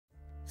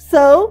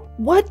So,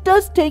 what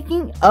does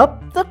taking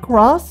up the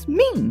cross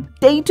mean?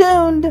 Stay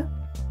tuned!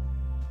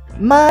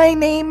 My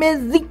name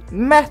is Zeke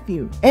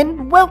Matthew,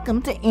 and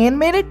welcome to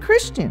Animated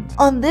Christians.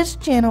 On this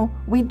channel,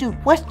 we do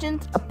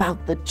questions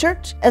about the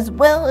church as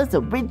well as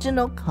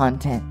original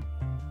content.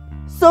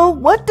 So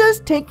what does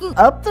taking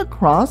up the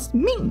cross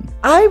mean?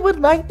 I would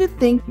like to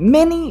think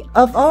many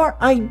of our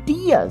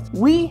ideas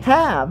we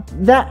have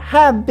that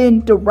have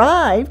been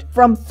derived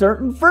from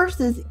certain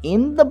verses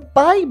in the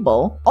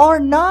Bible are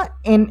not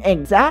an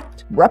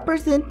exact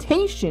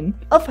representation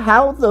of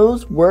how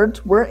those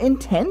words were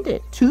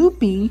intended to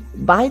be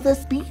by the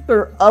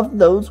speaker of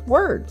those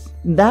words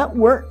that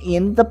were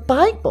in the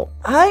Bible.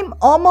 I'm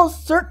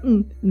almost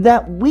certain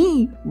that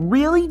we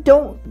really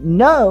don't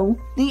know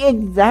the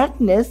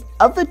exactness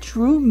of the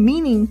true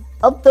meaning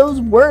of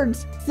those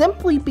words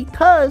simply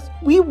because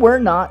we were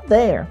not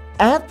there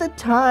at the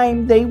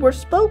time they were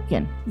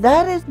spoken.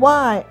 That is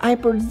why I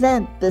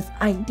present this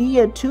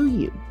idea to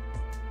you.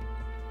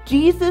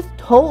 Jesus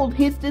told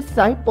his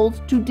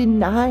disciples to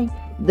deny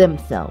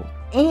themselves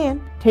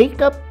and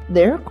take up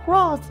their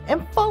cross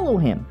and follow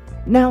him.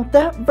 Now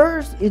that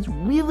verse is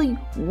really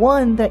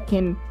one that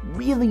can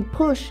really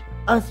push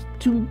us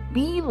to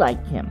be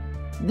like him.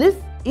 This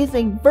is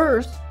a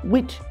verse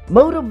which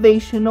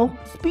motivational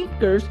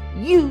speakers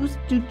use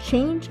to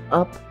change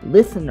up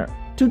listeners,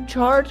 to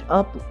charge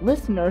up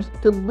listeners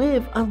to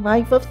live a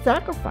life of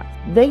sacrifice.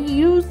 They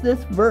use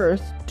this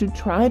verse to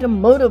try to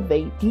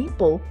motivate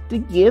people to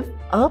give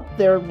up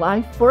their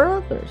life for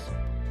others.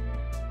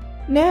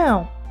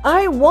 Now,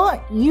 I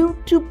want you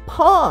to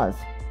pause.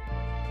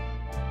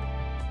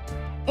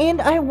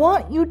 And I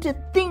want you to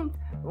think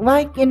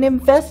like an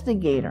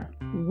investigator.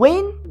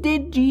 When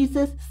did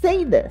Jesus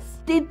say this?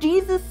 Did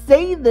Jesus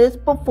say this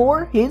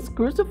before his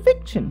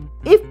crucifixion?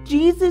 If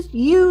Jesus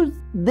used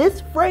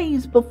this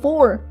phrase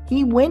before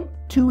he went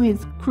to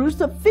his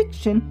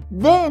crucifixion,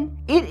 then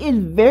it is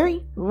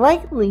very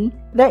likely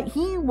that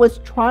he was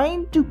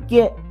trying to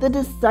get the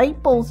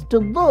disciples to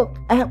look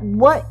at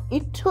what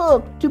it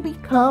took to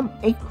become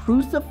a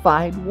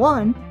crucified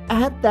one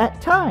at that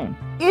time.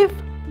 If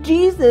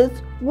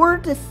Jesus were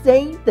to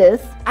say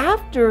this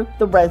after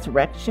the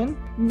resurrection,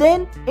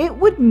 then it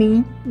would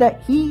mean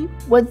that he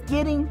was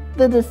getting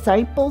the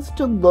disciples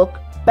to look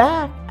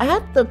back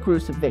at the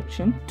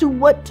crucifixion, to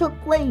what took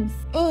place,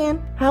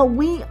 and how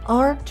we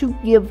are to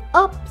give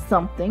up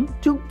something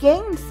to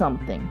gain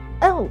something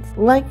else,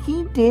 like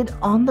he did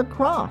on the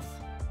cross.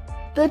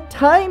 The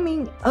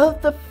timing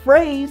of the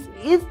phrase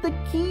is the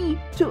key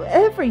to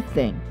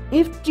everything.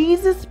 If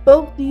Jesus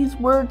spoke these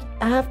words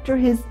after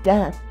his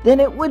death, then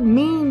it would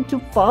mean to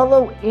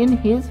follow in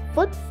his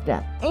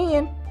footsteps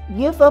and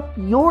give up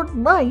your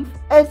life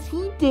as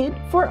he did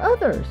for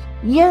others.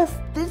 Yes,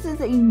 this is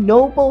a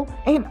noble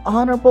and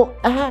honorable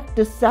act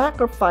to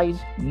sacrifice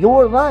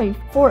your life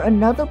for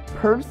another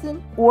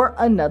person or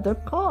another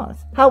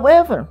cause.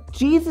 However,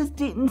 Jesus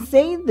didn't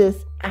say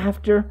this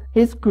after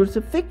his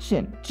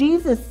crucifixion.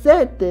 Jesus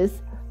said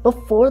this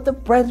before the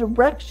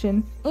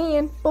resurrection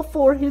and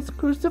before his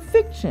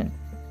crucifixion.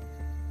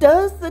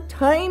 Does the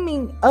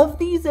timing of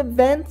these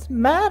events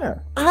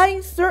matter? I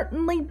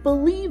certainly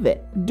believe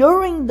it.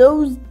 During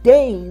those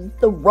days,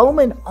 the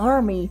Roman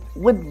army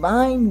would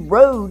line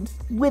roads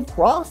with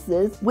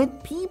crosses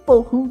with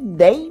people who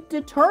they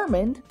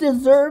determined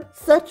deserved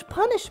such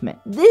punishment.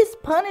 This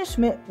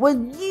punishment was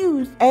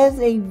used as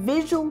a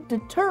visual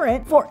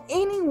deterrent for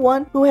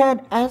anyone who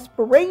had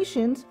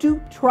aspirations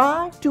to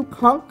try to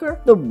conquer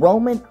the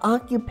Roman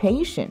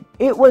occupation.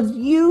 It was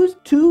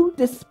used to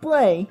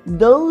display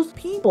those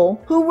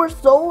people who were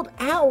sold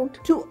out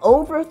to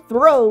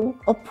overthrow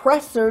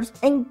oppressors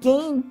and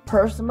gain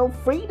personal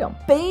freedom.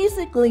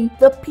 Basically,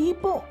 the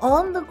people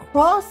on the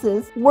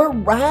crosses were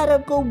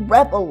radical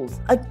rebels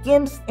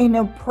against an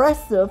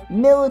oppressive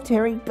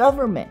military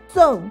government.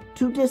 So,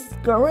 to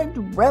discourage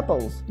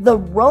rebels, the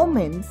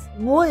Romans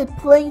would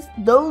place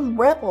those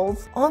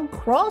rebels on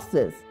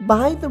crosses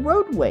by the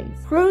roadways.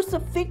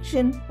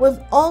 Crucifixion was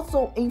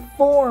also a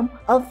form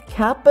of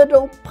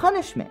capital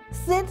punishment.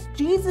 Since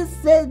Jesus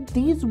said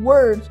these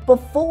words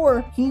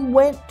before he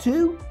went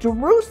to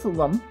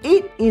Jerusalem,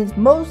 it is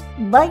most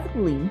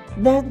likely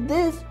that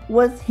this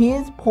was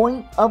his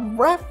point of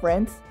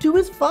reference to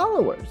his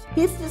followers.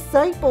 His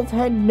disciples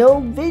had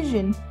no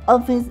vision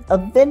of his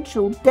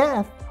eventual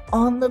death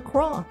on the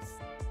cross.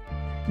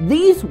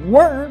 These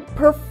weren't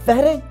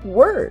prophetic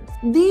words.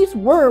 These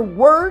were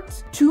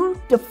words to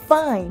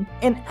define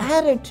an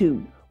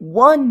attitude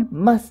one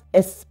must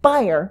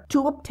aspire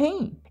to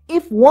obtain.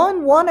 If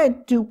one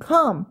wanted to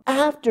come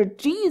after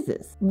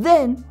Jesus,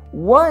 then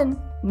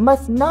one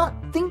must not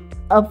think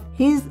of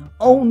his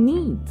own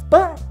needs,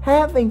 but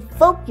have a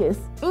focus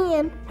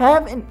and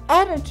have an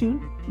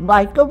attitude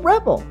like a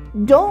rebel.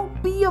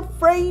 Don't be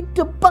afraid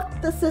to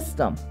buck the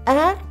system.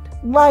 Act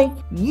like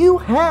you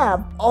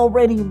have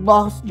already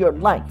lost your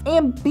life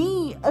and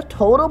be a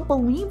total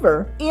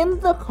believer in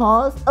the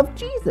cause of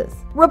Jesus.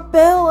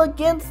 Rebel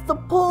against the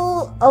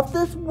pull of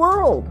this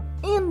world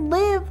and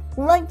live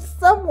like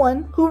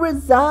someone who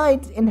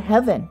resides in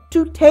heaven.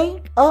 To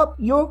take up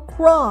your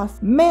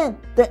cross meant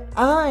that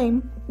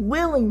I'm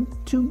willing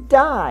to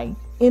die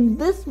in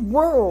this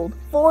world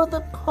for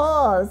the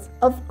cause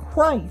of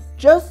Christ,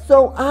 just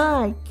so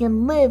I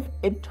can live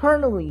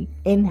eternally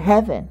in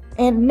heaven.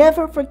 And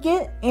never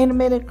forget,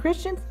 Animated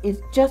Christians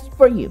is just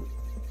for you.